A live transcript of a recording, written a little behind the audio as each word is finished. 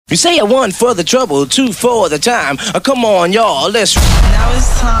You say a one for the trouble, two for the time. Come on, y'all, let's... Now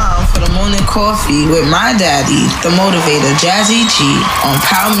it's time for the morning coffee with my daddy, the motivator, Jazzy G, on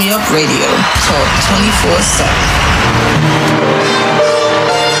Power Me Up Radio. Talk 24/7.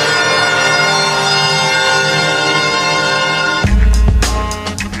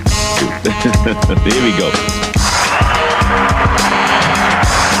 Here we go.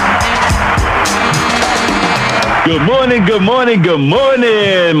 Good morning, good morning, good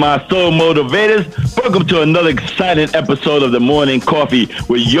morning, my soul motivators. Welcome to another exciting episode of the Morning Coffee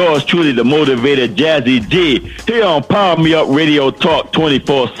with yours truly, the motivator, Jazzy G, here on Power Me Up Radio Talk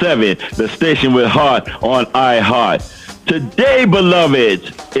 24/7, the station with heart on iHeart. Today,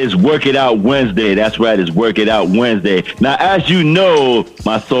 beloveds, is Work It Out Wednesday. That's right, it's Work It Out Wednesday. Now, as you know,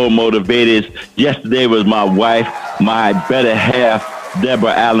 my soul motivators, yesterday was my wife, my better half,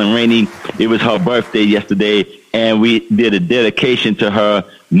 Deborah Allen Rainey. It was her birthday yesterday, and we did a dedication to her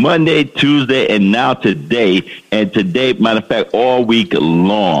Monday, Tuesday, and now today. And today, matter of fact, all week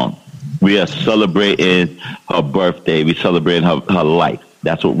long, we are celebrating her birthday. We're celebrating her life.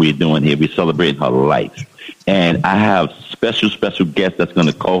 That's what we're doing here. We're celebrating her life. And I have special guest that's going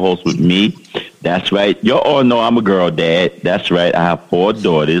to co-host with me. That's right. You all know I'm a girl dad. That's right. I have 4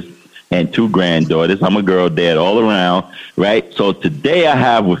 daughters and 2 granddaughters. I'm a girl dad all around, right? So today I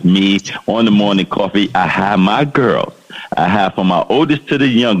have with me on the Morning Coffee, I have my girls. I have from my oldest to the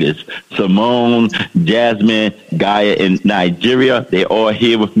youngest, Simone, Jasmine, Gaia in Nigeria. They're all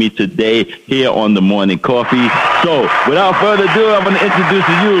here with me today, here on the Morning Coffee. So without further ado, I'm going to introduce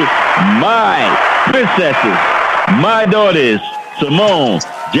to you my princesses, my daughters, Simone,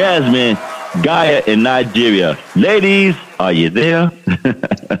 Jasmine, Gaia in Nigeria. Ladies, are you there?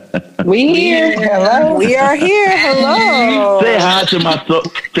 We here. Hello. We are here. Hello. Say hi to my soul.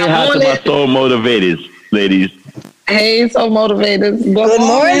 Say hi to my soul motivators, ladies. Hey, soul motivators. Good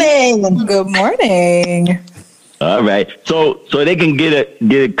morning. Good morning. All right. So they can get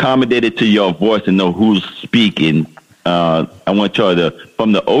accommodated to your voice and know who's speaking. I want y'all to,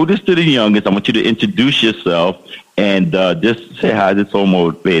 from the oldest to the youngest, I want you to introduce yourself and just say hi to soul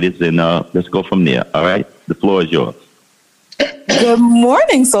motivators, and let's go from there. All right. The floor is yours. Good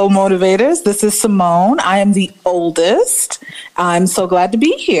morning, soul motivators. This is Simone. I am the oldest. I'm so glad to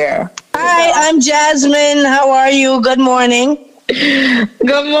be here. Hi, I'm Jasmine. How are you? Good morning.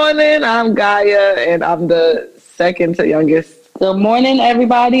 Good morning. I'm Gaia, and I'm the second to youngest. Good morning,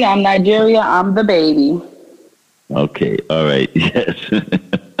 everybody. I'm Nigeria. I'm the baby. Okay. All right. Yes.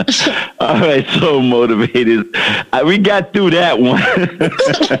 All right. So motivators. We got through that one.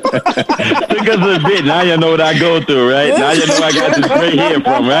 Took us a bit. Now you know what I go through, right? Now you know I got this gray hair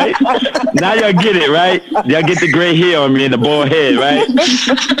from, right? Now y'all get it, right? Y'all get the gray hair on me and the bald head, right?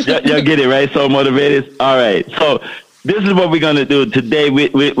 Y'all get it, right? So motivators. All right. So this is what we're gonna do today.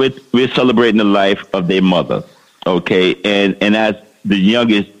 We're celebrating the life of their mother. Okay. And as the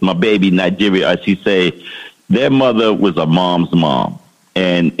youngest, my baby Nigeria, as she say, their mother was a mom's mom.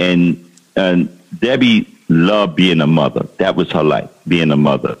 And Debbie loved being a mother. That was her life, being a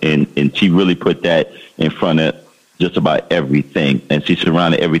mother. And she really put that in front of just about everything. And she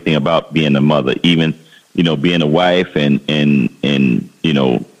surrounded everything about being a mother, even, being a wife and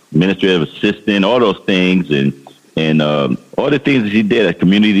administrative assistant, all those things. And all the things that she did as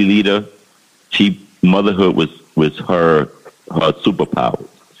community leader, motherhood was her superpower.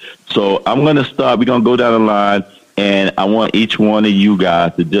 So I'm going to start. We're going to go down the line. And I want each one of you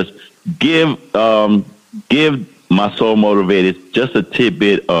guys to just give my soul motivators just a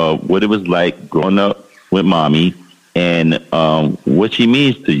tidbit of what it was like growing up with mommy and what she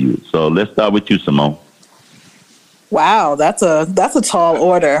means to you. So let's start with you, Simone. Wow, that's a tall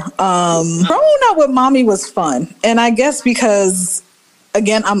order. Growing up with mommy was fun, and I guess because,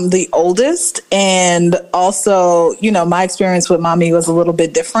 again, I'm the oldest, and also, my experience with mommy was a little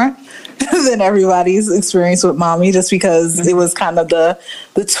bit different than everybody's experience with mommy, just because it was kind of the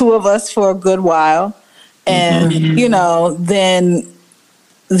 2 of us for a good while. And, then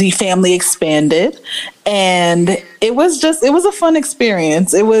the family expanded, and it was a fun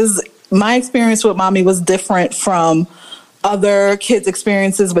experience. My experience with mommy was different from other kids'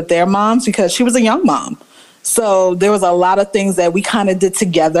 experiences with their moms because she was a young mom. So there was a lot of things that we kind of did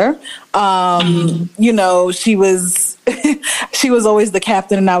together. She was always the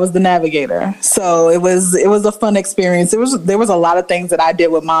captain and I was the navigator. So it was a fun experience. There was a lot of things that I did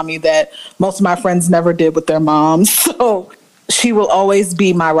with mommy that most of my friends never did with their moms. So she will always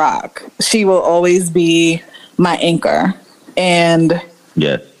be my rock. She will always be my anchor. And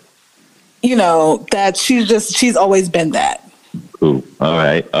yes, that she's always been that. Cool. All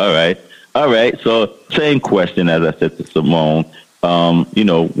right. So same question as I said to Simone.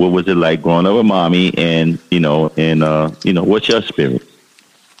 what was it like growing up with mommy, and what's your experience?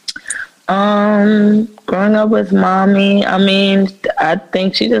 Growing up with mommy, I mean, I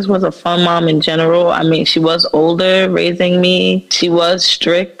think she just was a fun mom in general. I mean, she was older raising me. She was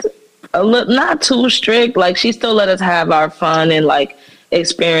strict, not too strict. Like, she still let us have our fun and like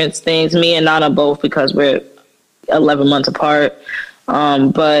experience things. Me and Nana both, because we're 11 months apart.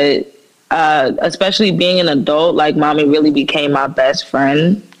 But especially being an adult, like, mommy really became my best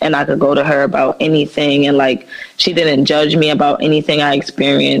friend, and I could go to her about anything, and like, she didn't judge me about anything I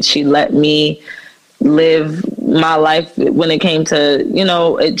experienced. She let me live my life when it came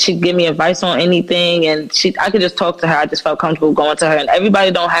to, she'd give me advice on anything, and I could just talk to her. I just felt comfortable going to her, and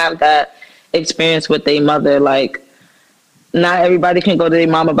everybody don't have that experience with their mother. Like, not everybody can go to their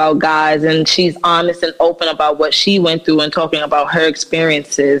mom about guys, and she's honest and open about what she went through and talking about her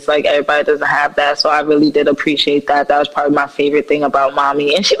experiences. Like, everybody doesn't have that, so I really did appreciate that. That was probably my favorite thing about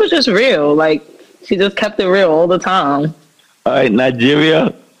mommy, and she was just real. Like, she just kept it real all the time. All right,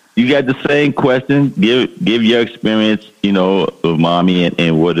 Nigeria, you got the same question. Give your experience, with mommy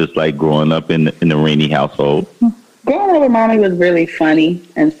and what it's like growing up in the Rainey household. Growing up with mommy was really funny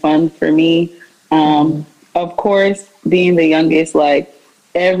and fun for me. Of course, being the youngest, like,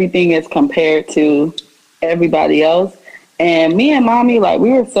 everything is compared to everybody else. And me and mommy, like,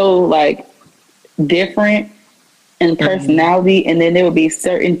 we were so, like, different in personality. And then there would be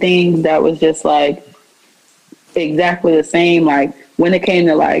certain things that was just, like, exactly the same. Like, when it came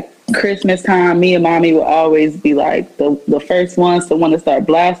to, like, Christmas time, me and mommy would always be, like, the first ones to want to start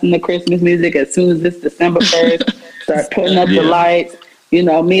blasting the Christmas music as soon as this December 1st, start putting up the lights.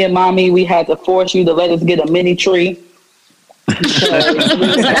 Me and mommy, we had to force you to let us get a mini tree.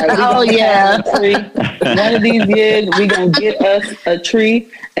 Oh, yeah. One of these years, we going to get us a tree.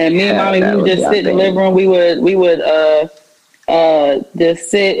 And me and mommy, we would just sit in the living room. We would just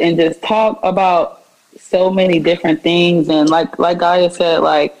sit and just talk about so many different things. And like Gaia said,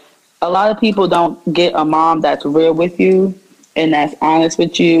 like, a lot of people don't get a mom that's real with you and that's honest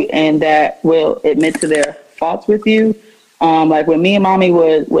with you and that will admit to their faults with you. Like, when me and mommy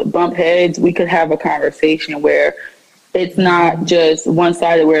would bump heads, we could have a conversation where it's not just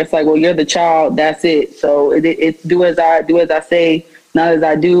one-sided, where it's like, well, you're the child, that's it. So it's do as I say, not as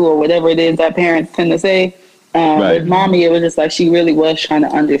I do, or whatever it is that parents tend to say. With mommy, it was just like, she really was trying to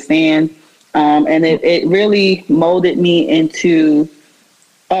understand. And it really molded me into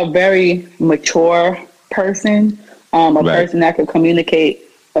a very mature person, person that could communicate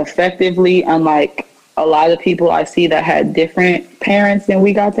effectively, unlike a lot of people I see that had different parents than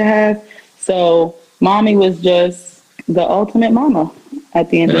we got to have. So mommy was just the ultimate mama at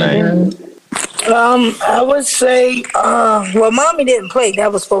the end of the day. I would say, well, mommy didn't play.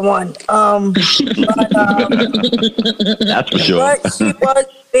 That was for one. That's for sure. But she was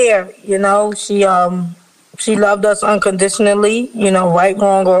there, she loved us unconditionally, right,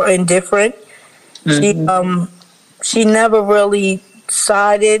 wrong, or indifferent. She never really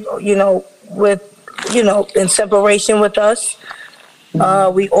sided, with, in separation with us.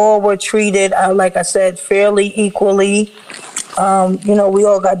 We all were treated, like I said, fairly equally. We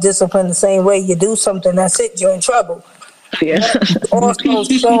all got disciplined the same way. You do something, that's it, you're in trouble. Yeah.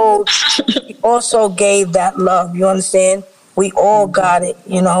 Also gave that love, you understand? We all got it,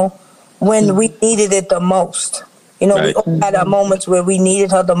 when we needed it the most. We all had our moments where we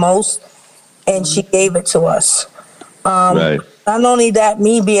needed her the most, and she gave it to us. Not only that,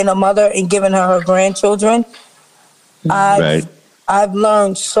 me being a mother and giving her grandchildren, I've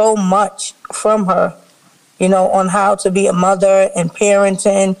learned so much from her, on how to be a mother and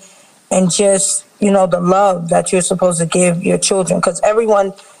parenting and just, the love that you're supposed to give your children. Because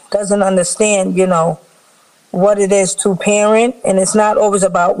everyone doesn't understand, what it is to parent. And it's not always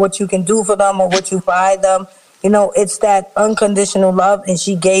about what you can do for them or what you buy them. It's that unconditional love, and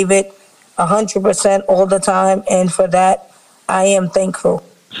she gave it 100% all the time. And for that, I am thankful.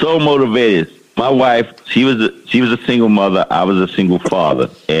 So motivated. My wife, she was a single mother. I was a single father,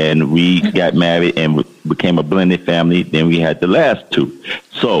 and we got married and became a blended family. Then we had the last two.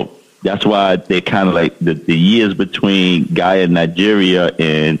 So that's why they kind of like the years between Gaia, Nigeria,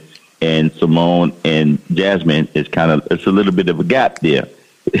 and Simone and Jasmine is it's a little bit of a gap there.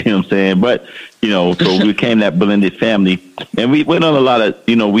 You know what I'm saying? But, so we became that blended family, and we went on a lot of,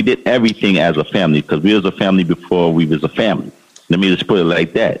 we did everything as a family, because we was a family before we was a family. Let me just put it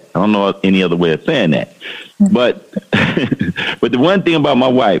like that. I don't know any other way of saying that. But but the one thing about my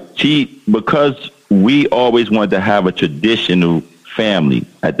wife, because we always wanted to have a traditional family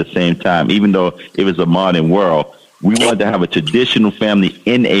at the same time, even though it was a modern world, we wanted to have a traditional family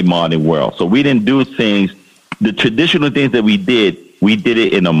in a modern world. So we didn't do things the traditional things that we did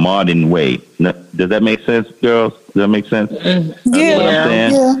it in a modern way. Does that make sense, girls? Does that make sense? Mm-hmm. Yeah. What I'm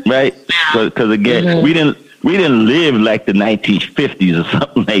saying? Yeah. Right? Because again, Mm-hmm. we didn't live like the 1950s or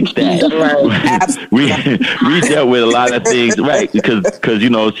something like that. we dealt with a lot of things, right? Because you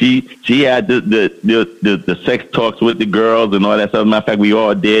know she had the sex talks with the girls and all that stuff. Matter of fact, we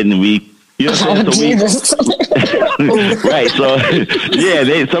all did, and we. You know what I'm saying? Right, so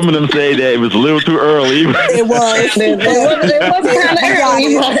yeah, some of them say that it was a little too early. It was. It was kind of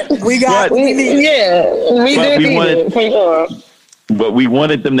early. We did for sure. But we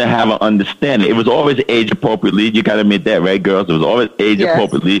wanted them to have an understanding. It was always age appropriately. You gotta admit that, right, girls? It was always age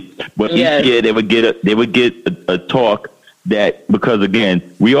appropriately. But each year they would get a talk that, because again,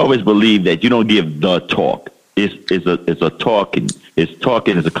 we always believe that you don't give the talk. It's a talking. It's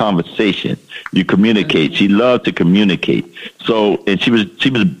talking. It's a conversation. You communicate. She loved to communicate. So, and she was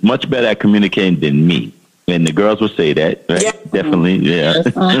much better at communicating than me. And the girls would say that, right? Yeah. Definitely, yeah.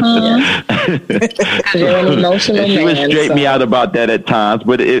 You're an emotional she would man, straighten me out about that at times,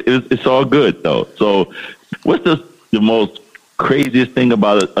 but it's all good though. So, what's the most craziest thing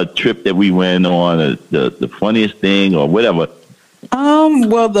about a trip that we went on? The funniest thing, or whatever?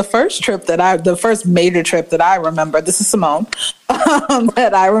 Well, the first major trip that I remember, this is Simone,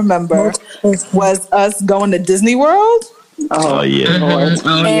 that I remember was us going to Disney World. Oh yeah. And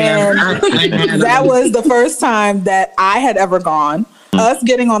that was the first time that I had ever gone. Us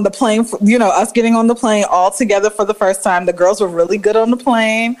getting on the plane, all together for the first time. The girls were really good on the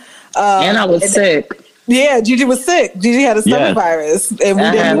plane. And I was sick. Yeah, Gigi was sick. Gigi had a stomach virus, and we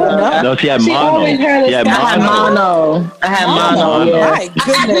didn't even know. No, she had mono. I had mono. Yeah. My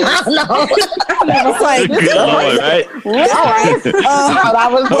goodness. I was like, good Lord, right? All right. I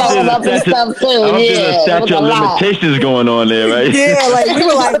was throwing up and stuff too. There's a statute of limitations going on there, right? Yeah, like we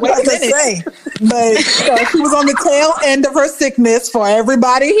were like, wait a minute. But she was on the tail end of her sickness for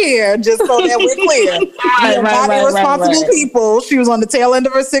everybody here, just so that we're clear. We are not irresponsible people. She was on the tail end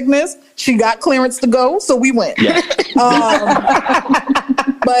of her sickness. She got clearance to go, so we went. Yeah.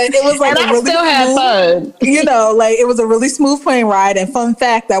 But it was like and I still had fun. You know, like it was a really smooth plane ride. And fun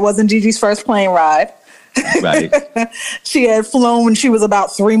fact, that wasn't Gigi's first plane ride. Right. She had flown when she was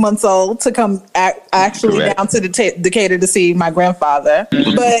about 3 months old to come actually Correct. down to Decatur to see my grandfather.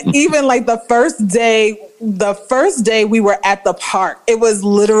 But even like the first day we were at the park, it was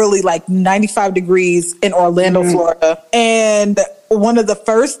literally like 95 degrees in Orlando, Florida. And one of the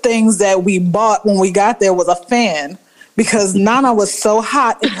first things that we bought when we got there was a fan, because Nana was so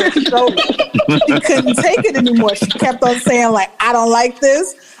hot in her shoulder. She couldn't take it anymore. She kept on saying, like, I don't like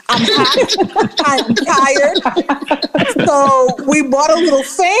this. I'm hot. I'm tired. So we bought a little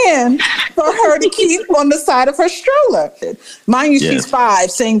fan for her to keep on the side of her stroller. Mind you, she's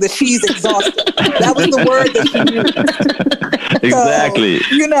 5, saying that she's exhausted. That was the word that she used. Exactly.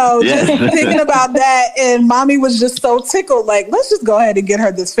 So, just thinking about that, and mommy was just so tickled, like, let's just go ahead and get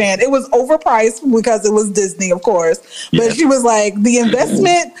her this fan. It was overpriced because it was Disney, of course. But she was like, the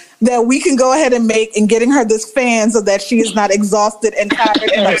investment that we can go ahead and make in getting her this fan so that she is not exhausted and tired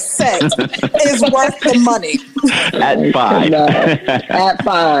and upset is worth the money. At 5. At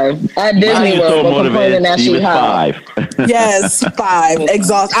 5. At Disney World. So motivated. That she was 5. Yes, 5.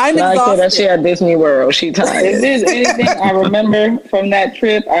 Exhausted. I'm exhausted. That she at Disney World. She tired. If there's anything I remember from that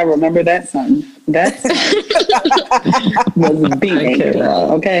trip, I remember that sun. That was beating.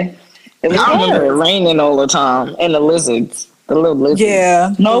 Okay. It was I remember it raining all the time. And the lizards. The little lizards.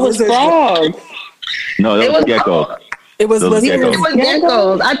 Yeah. No, it was frogs. No, it was geckos. It was lizards. It was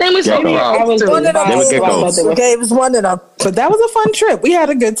geckos. I think we saw frogs. One of them. Geckos. Gave us one of them. But that was a fun trip. We had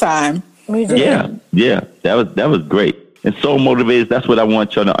a good time. Yeah. That was great. And so motivated. That's what I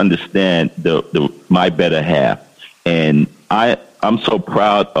want y'all to understand. The my better half. And I'm so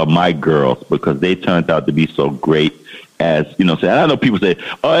proud of my girls because they turned out to be so great. As you know, I know people say,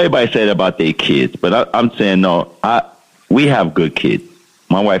 "Oh, everybody say that about their kids," but I'm saying no. We have good kids.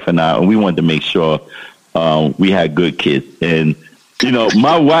 My wife and I, and we wanted to make sure we had good kids. And you know,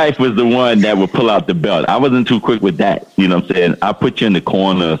 my wife was the one that would pull out the belt. I wasn't too quick with that. You know what I'm saying? I put you in the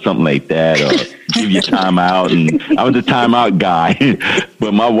corner or something like that, or give you time out. And I was the timeout guy.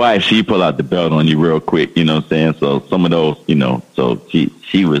 But my wife, she pull out the belt on you real quick. You know what I'm saying? So some of those, you know, so she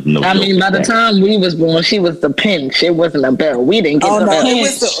was no. I mean, by the time we was born, she was the pinch. It wasn't a belt. We didn't get the belt.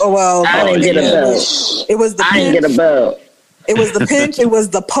 I didn't get a belt. It was the pinch. I didn't get a belt. It was the pinch, it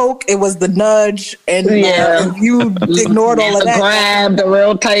was the poke, it was the nudge, and you ignored all of that. Grab, the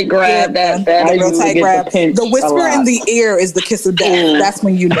real tight grab, that the real tight grab. The whisper in the ear is the kiss of death. That's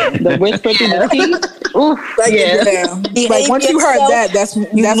when you know. The whisper through the teeth. Oof, Like, Yeah. Like once you heard that, that's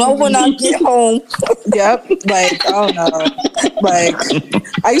when I get home. Yep. Like, oh no. Like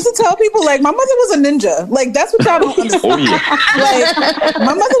I used to tell people like my mother was a ninja. Like that's what y'all don't understand. Oh yeah. Like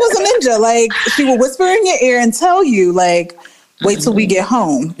my mother was a ninja. Like she would whisper in your ear and tell you like, wait till we get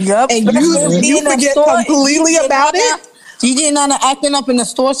home. Yep. And you forget completely about it. You didn't know acting up in the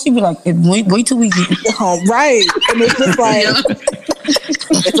store. She'd be like, wait till we get home. Right. And it's just like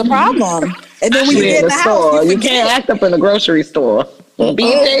it's a problem. And then when you get in the house, you can't act up in the grocery store.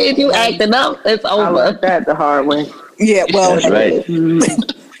 BJ, if you acting up, it's over. I learned that the hard way. Yeah, well, That's right.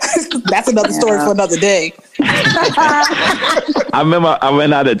 that's another story for another day. I remember I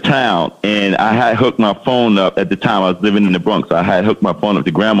went out of town and I had hooked my phone up. At the time I was living in the Bronx, so I had hooked my phone up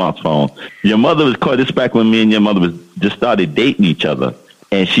to grandma's phone. Your mother was called. This back when me and your mother was just started dating each other,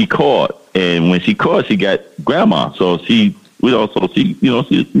 and she called. And when she called, she got grandma. So she's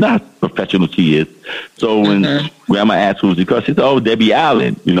not professional. She is. So when grandma asked who she called, she said, "Oh, Debbie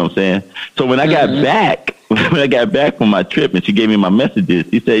Allen." You know what I'm saying? So when I got back, from my trip, and she gave me my messages,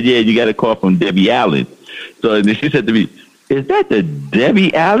 she said, "Yeah, you got a call from Debbie Allen." So then she said to me, "Is that the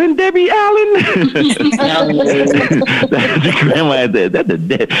Debbie Allen? Debbie Allen?" Grandma said, "That's the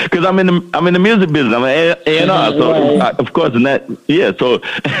because I'm in the music business. I'm an A&R, so of course, and that So,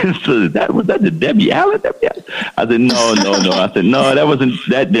 so was that the Debbie Allen? Debbie Allen? I said, no. I said, no, that wasn't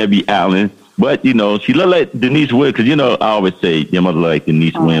that Debbie Allen. But she looked like Denise Williams, because I always say your mother like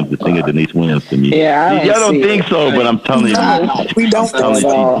Denise Williams, the singer Denise Williams to me. Yeah, y'all don't think so, but I'm telling you, we don't. She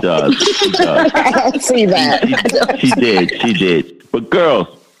does. I don't see that. She did. But girls,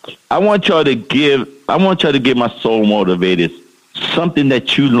 I want y'all to give my soul motivators something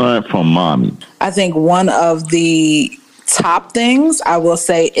that you learned from mommy. I think one of the top things I will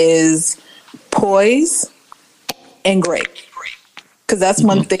say is poise and grace, because that's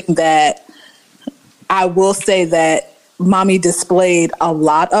one thing that I will say that mommy displayed a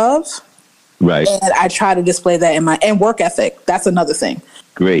lot of. Right. And I try to display that in work ethic. That's another thing.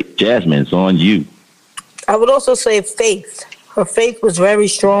 Great. Jasmine, it's on you. I would also say faith. Her faith was very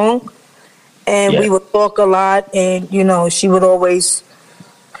strong, and we would talk a lot, and, she would always,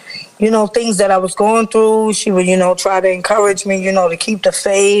 things that I was going through, she would, try to encourage me, to keep the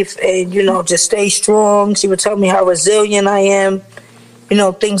faith and, just stay strong. She would tell me how resilient I am,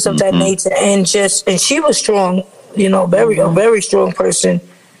 things of that nature. And she was strong, a very strong person,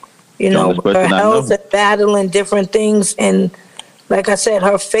 her health and battling different things. And like I said,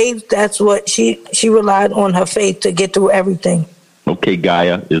 her faith, that's what she relied on, her faith to get through everything. Okay,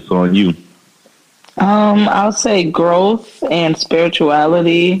 Gaia, it's on you. I'll say growth and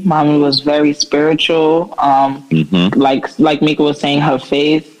spirituality. Mommy was very spiritual. Like Mika was saying, her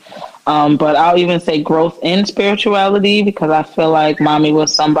faith. But I'll even say growth in spirituality, because I feel like mommy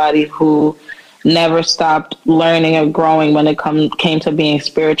was somebody who never stopped learning or growing when it came to being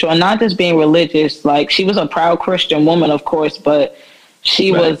spiritual, and not just being religious. Like, she was a proud Christian woman, of course, but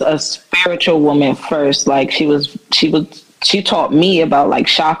she was a spiritual woman first. Like, she taught me about like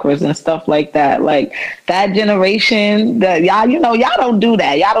chakras and stuff like that. Like, that generation, that y'all don't do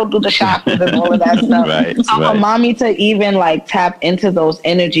that. Y'all don't do the chakras and all of that stuff. So for mommy to even like tap into those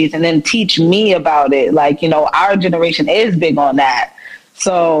energies and then teach me about it, like, our generation is big on that.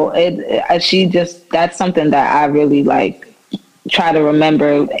 So that's something that I really like try to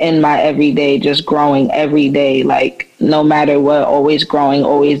remember in my everyday, just growing every day, like no matter what, always growing,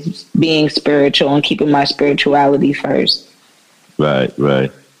 always being spiritual and keeping my spirituality first.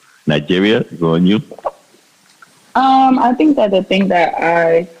 Right. Nigeria, going you. I think that the thing that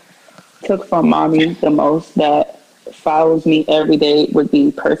I took from mommy the most that follows me every day would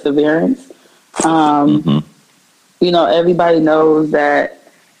be perseverance. Everybody knows that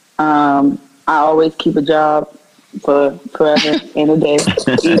I always keep a job for forever and a day.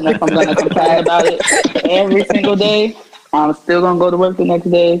 Even if I'm going to complain about it every single day, I'm still going to go to work the next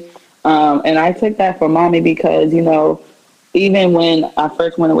day. And I took that from mommy because, even when I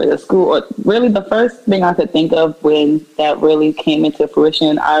first went away to school, or really the first thing I could think of when that really came into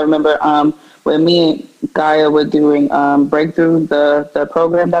fruition, I remember when me and Gaia were doing Breakthrough, the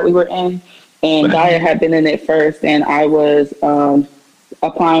program that we were in, and Gaia had been in it first, and I was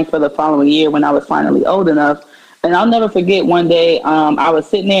applying for the following year when I was finally old enough. And I'll never forget one day I was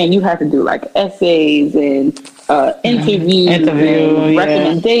sitting there, and you had to do like essays and interviews and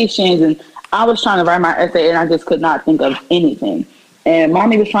recommendations, and I was trying to write my essay, and I just could not think of anything. And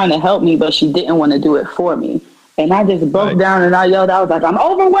mommy was trying to help me, but she didn't want to do it for me. And I just broke down, and I yelled. I was like, "I'm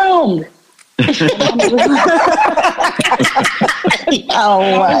overwhelmed." I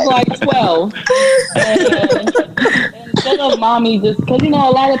was like 12. And instead of mommy just because, a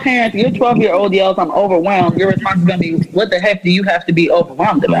lot of parents, your 12-year-old yells, I'm overwhelmed. Your response is going to be, what the heck do you have to be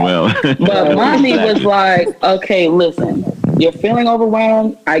overwhelmed about? Well, but mommy was like, okay, listen, you're feeling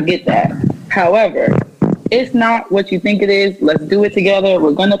overwhelmed. I get that. However, it's not what you think it is. Let's do it together.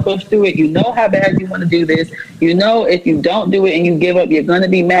 We're going to push through it. You know how bad you want to do this. You know if you don't do it and you give up, you're going to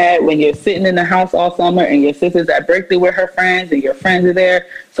be mad when you're sitting in the house all summer and your sister's at Berkeley with her friends and your friends are there.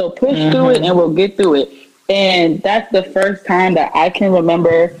 So push through it and we'll get through it. And that's the first time that I can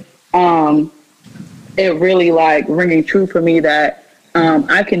remember it really like ringing true for me that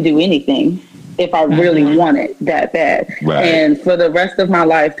I can do anything if I really want it that bad. Right. And for the rest of my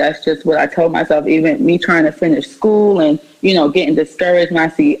life, that's just what I told myself. Even me trying to finish school and, getting discouraged when I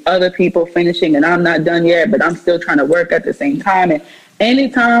see other people finishing and I'm not done yet, but I'm still trying to work at the same time. And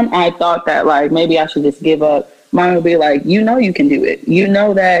anytime I thought that like maybe I should just give up, mom would be like, you can do it. You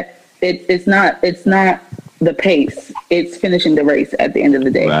know that it's not the pace. It's finishing the race at the end of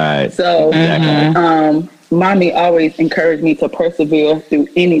the day. Right. So, mommy always encouraged me to persevere through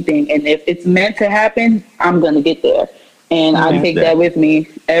anything. And if it's meant to happen, I'm going to get there. And I take that with me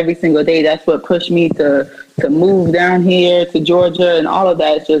every single day. That's what pushed me to move down here to Georgia and all of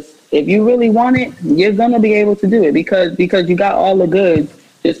that. It's just, if you really want it, you're going to be able to do it because you got all the goods.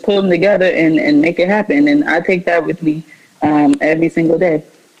 Just put them together and make it happen. And I take that with me every single day.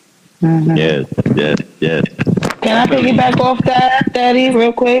 Yes. Can I piggyback off that, Daddy,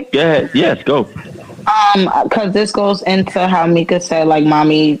 real quick? Go ahead. Yes, go. Because this goes into how Mika said, like,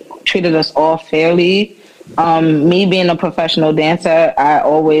 mommy treated us all fairly. Me being a professional dancer,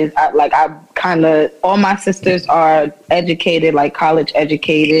 all my sisters are educated, like college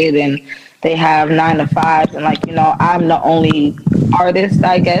educated, and they have 9 to 5s. And I'm the only artist,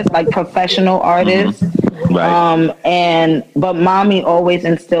 I guess, like professional artist. Right. But mommy always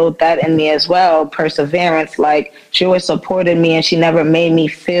instilled that in me as well, perseverance. Like, she always supported me and she never made me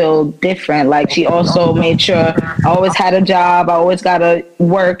feel different. Like, she also made sure I always had a job, I always got to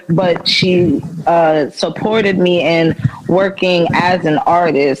work, but she supported me in working as an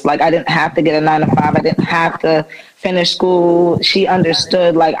artist. Like, I didn't have to get a 9 to 5. I didn't have to finish school. She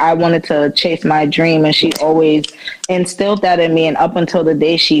understood, like, I wanted to chase my dream, and she always instilled that in me. And up until the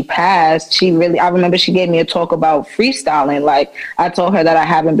day she passed, I remember she gave me a talk about freestyling. Like, I told her that I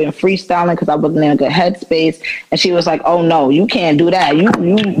haven't been freestyling because I wasn't in a good headspace, and she was like, oh no, you can't do that. You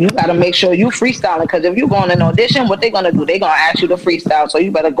got to make sure you freestyling, because if you go on an audition, what they gonna do? They gonna ask you to freestyle. So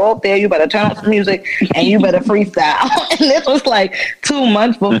you better go up there, you better turn on some music, and you better freestyle. And this was like 2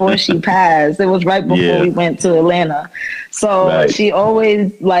 months before she passed. It was right before we went to Atlanta. So she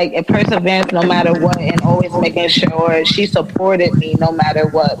always, like, perseverance no matter what, and always making sure she supported me no matter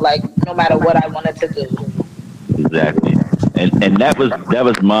what, like, no matter what I wanted to do. Exactly. And that was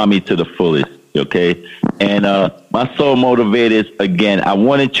mommy to the fullest, okay? And my soul motivators, again, I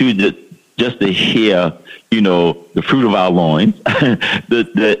wanted you to hear, the fruit of our loins,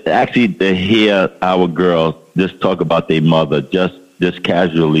 to hear our girls just talk about their mother, just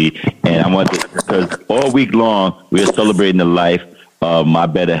casually. And I want to, because all week long we are celebrating the life of my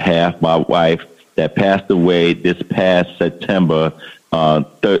better half, my wife, that passed away this past September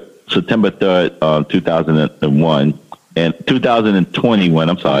 3rd, 2001 and 2021.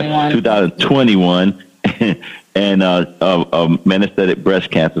 I'm sorry, 2021, and of metastatic breast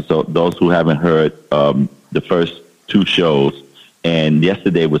cancer. So those who haven't heard the first 2 shows, and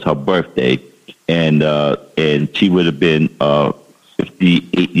yesterday was her birthday, and she would have been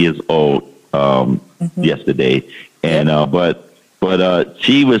 58 years old yesterday, and but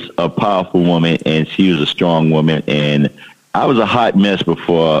she was a powerful woman, and she was a strong woman, and I was a hot mess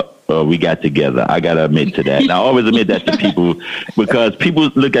before we got together. I gotta admit to that, and I always admit that to people, because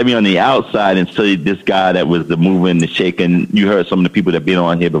people look at me on the outside and say this guy that was the moving, the shaking. You heard some of the people that been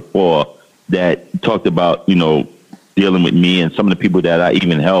on here before that talked about dealing with me, and some of the people that I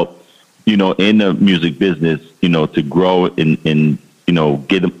even helped in the music business, to grow and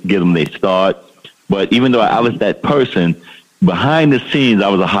get them their start. But even though I was that person, behind the scenes, I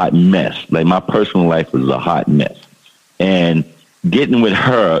was a hot mess. Like, my personal life was a hot mess. And getting with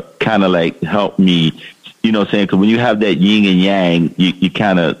her kind of like helped me, saying, because when you have that yin and yang, you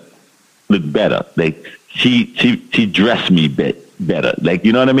kind of look better. Like, she dressed me better. Like,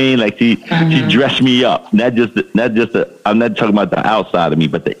 you know what I mean? Like, she dressed me up. I'm not talking about the outside of me,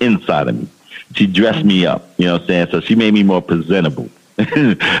 but the inside of me. She dressed me up, So she made me more presentable.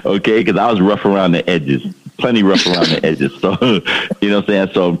 Okay, because I was rough around the edges, plenty rough around the edges. So,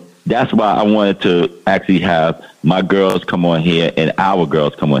 So that's why I wanted to actually have my girls come on here and our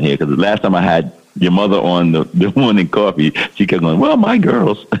girls come on here, because the last time I had your mother on the morning coffee, she kept going, well, my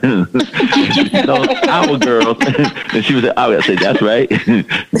girls. Our girls. And she was like, I would say, that's right.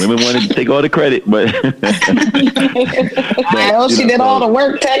 Women wanted to take all the credit, but well, she did all the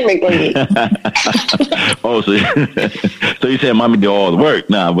work technically. Oh, so you said mommy did all the work?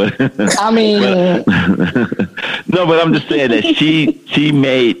 Nah, but I mean, no, but I'm just saying that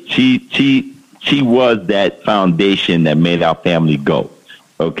she was that foundation that made our family go.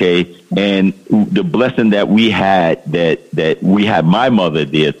 Okay, and the blessing that we had that we had my mother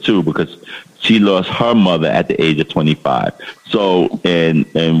there too, because she lost her mother at the age of 25. So and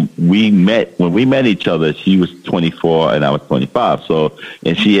we met when we met each other. She was 24 and I was 25. So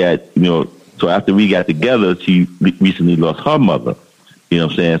and she had so after we got together, she recently lost her mother. You know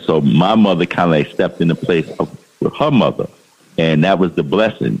what I'm saying? So my mother kind of like stepped in the place of her mother, and that was the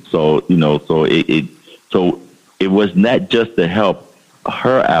blessing. So so it was not just to help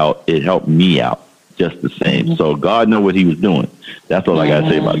her out, it helped me out just the same. Mm-hmm. So God knew what he was doing. That's all I gotta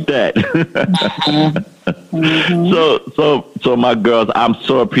say about that. Mm-hmm. So my girls, I'm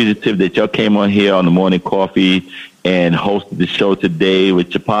so appreciative that y'all came on here on the morning coffee and hosted the show today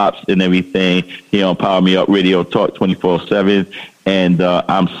with your pops and everything here on Power Me Up Radio Talk 24/7. And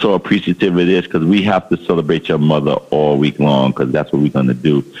I'm so appreciative of this because we have to celebrate your mother all week long because that's what we're gonna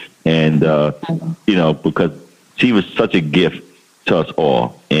do. And because she was such a gift to us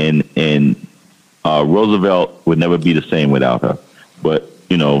all, and Roosevelt would never be the same without her. But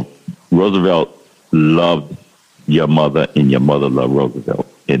Roosevelt loved your mother, and your mother loved Roosevelt,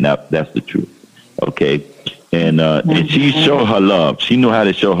 and that's the truth. Okay, and she showed her love. She knew how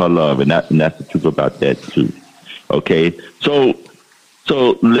to show her love, and that's the truth about that too. Okay, so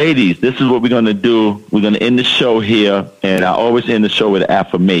ladies, this is what we're gonna do. We're gonna end the show here, and I always end the show with an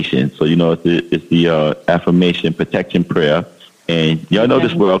affirmation. So it's the affirmation protection prayer. And y'all know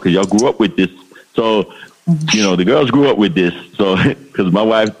this well because y'all grew up with this. So, the girls grew up with this. So, because my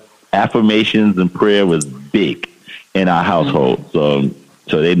wife's affirmations and prayer was big in our household. So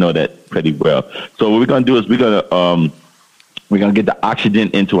they know that pretty well. So what we're going to do is we're going to get the oxygen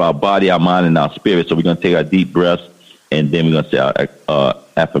into our body, our mind, and our spirit. So we're going to take our deep breaths, and then we're going to say our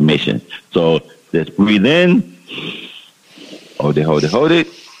affirmation. So let's breathe in. Hold it.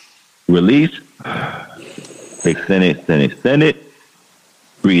 Release. Extend it.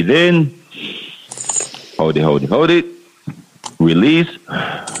 Breathe in. Hold it. Release.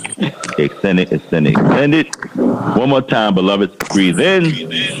 Extend it. One more time, beloveds. Breathe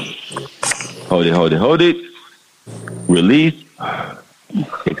in. Hold it. Release.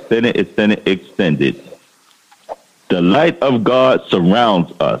 Extend it. The light of God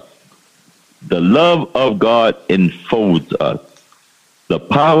surrounds us. The love of God enfolds us. The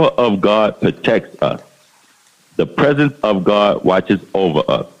power of God protects us. The presence of God watches over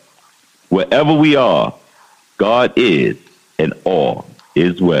us. Wherever we are, God is, and all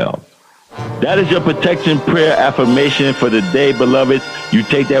is well. That is your protection prayer affirmation for the day, beloveds. You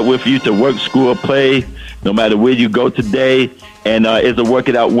take that with you to work, school, or play, no matter where you go today. And it's a Work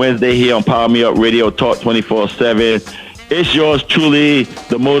It Out Wednesday here on Power Me Up Radio Talk 24/7. It's yours truly,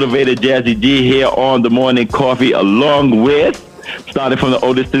 the motivator Jazzy G, here on the morning coffee, along with, starting from the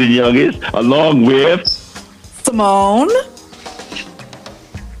oldest to the youngest, along with Simone.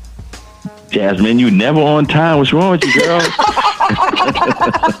 Jasmine, you never on time. What's wrong with you, girl? We're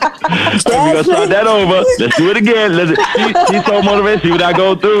going to start that over. Let's do it again. She's so motivated. See what I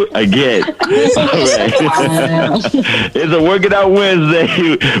go through? Again. All right. It's a Work It Out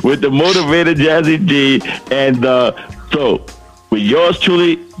Wednesday with the motivator, Jazzy G. And so, with yours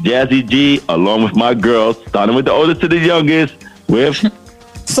truly, Jazzy G, along with my girls, starting with the oldest to the youngest, with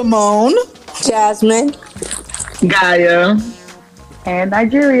Simone, Jasmine, Gaia, and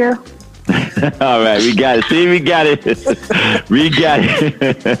Nigeria. All right, we got it. See, we got it.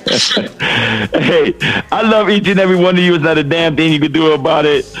 Hey, I love each and every one of you. It's not a damn thing you can do about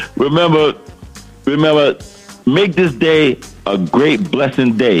it. Remember, make this day a great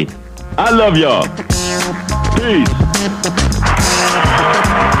blessing day. I love y'all. Peace.